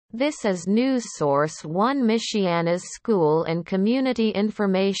This is NewsSource 1 Michiana's School and Community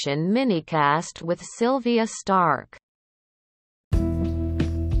Information minicast with Sylvia Stark.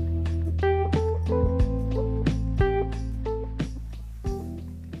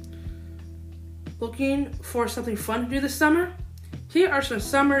 Looking for something fun to do this summer? Here are some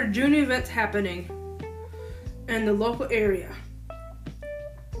summer June events happening in the local area.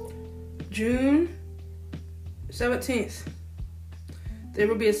 June 17th, there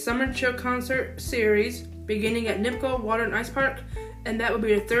will be a summer chill concert series beginning at NIPCO Water and Ice Park, and that will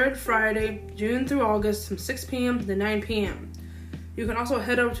be the third Friday, June through August, from 6 p.m. to 9 p.m. You can also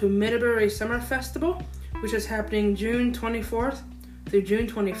head over to Middlebury Summer Festival, which is happening June 24th through June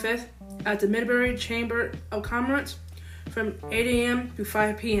 25th at the Middlebury Chamber of Commerce from 8 a.m. to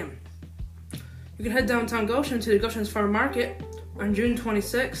 5 p.m. You can head downtown Goshen to the Goshen's Farm Market on June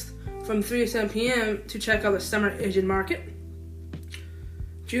 26th from 3 to 7 p.m. to check out the Summer Asian Market.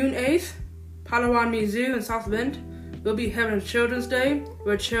 June 8th, Palawan Zoo in South Bend will be having a Children's Day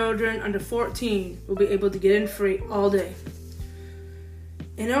where children under 14 will be able to get in free all day.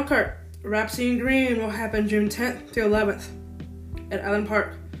 In Elkhart, Rhapsody Green will happen June 10th to 11th at Island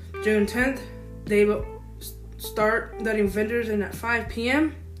Park. June 10th, they will start letting vendors in at 5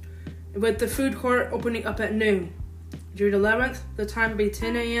 p.m. with the food court opening up at noon. June 11th, the time will be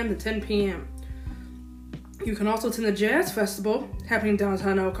 10 a.m. to 10 p.m. You can also attend the Jazz Festival happening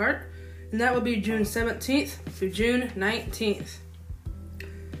downtown Elkhart, and that will be June 17th through June 19th.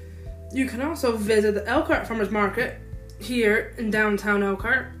 You can also visit the Elkhart Farmers Market here in downtown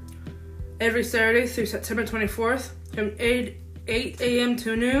Elkhart every Saturday through September 24th from 8 a.m.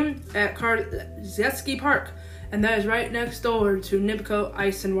 to noon at Karzeski Park, and that is right next door to NIPCO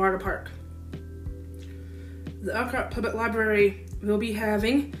Ice and Water Park. The Elkhart Public Library will be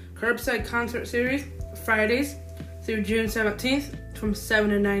having Curbside Concert Series Fridays through June 17th from 7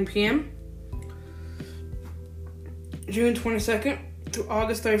 to 9 p.m. June 22nd to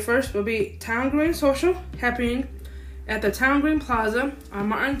August 31st will be Town Green Social happening at the Town Green Plaza on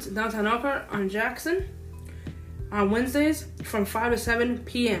Martin's, downtown Elkhart on Jackson on Wednesdays from 5 to 7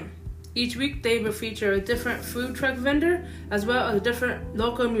 p.m. Each week they will feature a different food truck vendor as well as different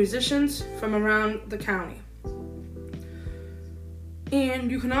local musicians from around the county.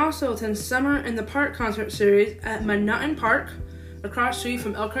 And you can also attend Summer in the Park concert series at Manhattan Park, across the street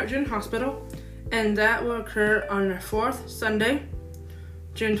from Elkhart General Hospital, and that will occur on the 4th Sunday,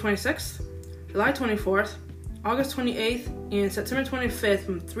 June 26th, July 24th, August 28th, and September 25th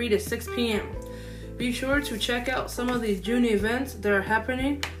from 3 to 6 p.m. Be sure to check out some of these June events that are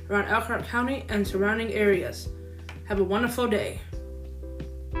happening around Elkhart County and surrounding areas. Have a wonderful day.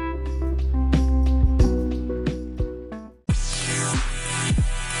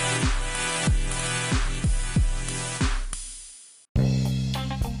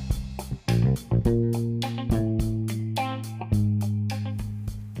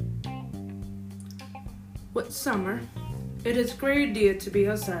 With summer, it is a great idea to be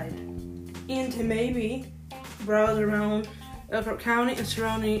outside and to maybe browse around Elkhart County and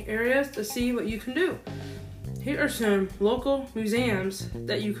surrounding areas to see what you can do. Here are some local museums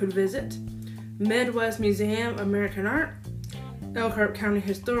that you could visit: Midwest Museum of American Art, Elkhart County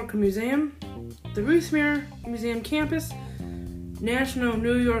Historical Museum, the Ruthmere Museum Campus, National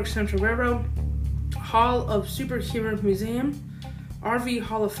New York Central Railroad, Hall of Superhero Museum, RV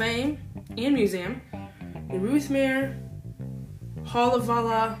Hall of Fame and Museum, the Ruthmere Hall of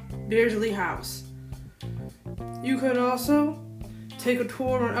Valhalla Beardsley House. You could also take a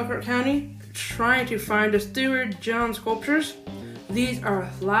tour around Elkhart County trying to find the Stewart John sculptures. These are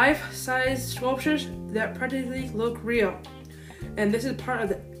life-size sculptures that practically look real, and this is part of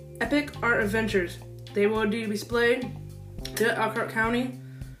the Epic Art Adventures. They will be displayed to Elkhart County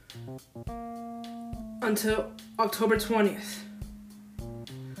until October 20th.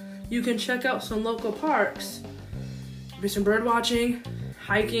 You can check out some local parks, do some bird watching,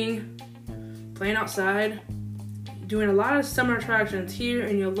 hiking, playing outside, doing a lot of summer attractions here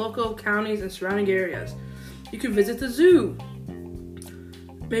in your local counties and surrounding areas. You can visit the zoo.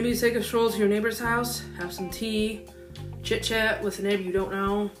 Maybe take a stroll to your neighbor's house, have some tea, chit chat with a neighbor you don't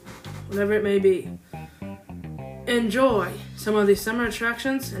know, whatever it may be. Enjoy some of these summer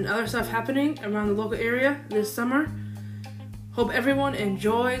attractions and other stuff happening around the local area this summer. Hope everyone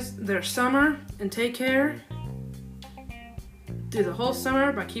enjoys their summer and take care. Do the whole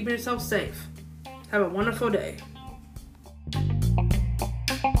summer by keeping yourself safe. Have a wonderful day.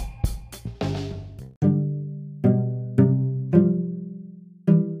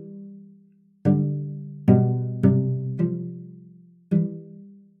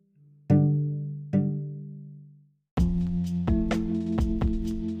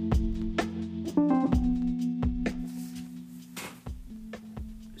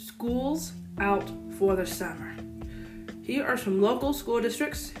 the summer. Here are some local school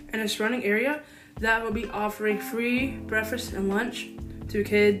districts in a surrounding area that will be offering free breakfast and lunch to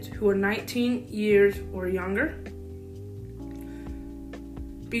kids who are 19 years or younger.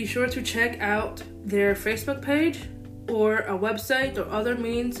 Be sure to check out their Facebook page or a website or other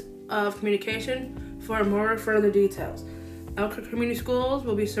means of communication for more further details. Elkhart Community Schools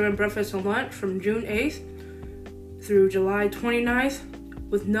will be serving breakfast and lunch from June 8th through July 29th,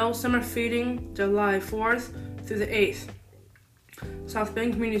 with no summer feeding July 4th through the 8th. South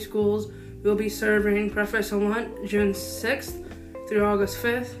Bend Community Schools will be serving breakfast and lunch June 6th through August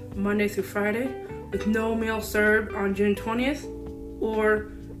 5th, Monday through Friday, with no meal served on June 20th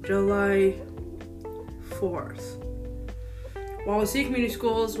or July 4th. Wawasee Community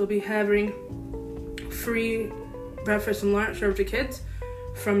Schools will be having free breakfast and lunch served to kids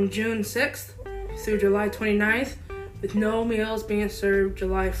from June 6th through July 29th, with no meals being served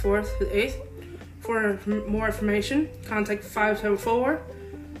July 4th to the 8th. For more information, contact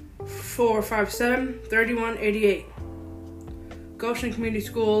 574-457-3188. Goshen Community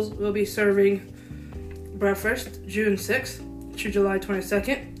Schools will be serving breakfast June 6th to July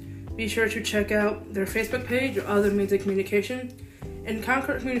 22nd. Be sure to check out their Facebook page or other means of communication. And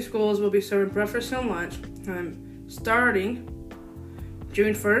Concord Community Schools will be serving breakfast and lunch starting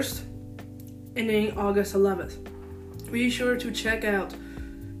June 1st, ending August 11th. Be sure to check out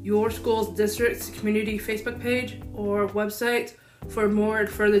your school's district's community Facebook page or website for more and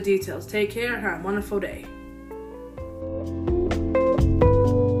further details. Take care. Have a wonderful day.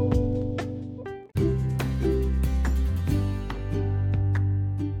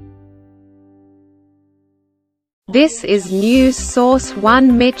 This is News Source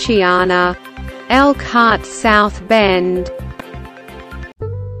 1 Michiana, Elkhart South Bend.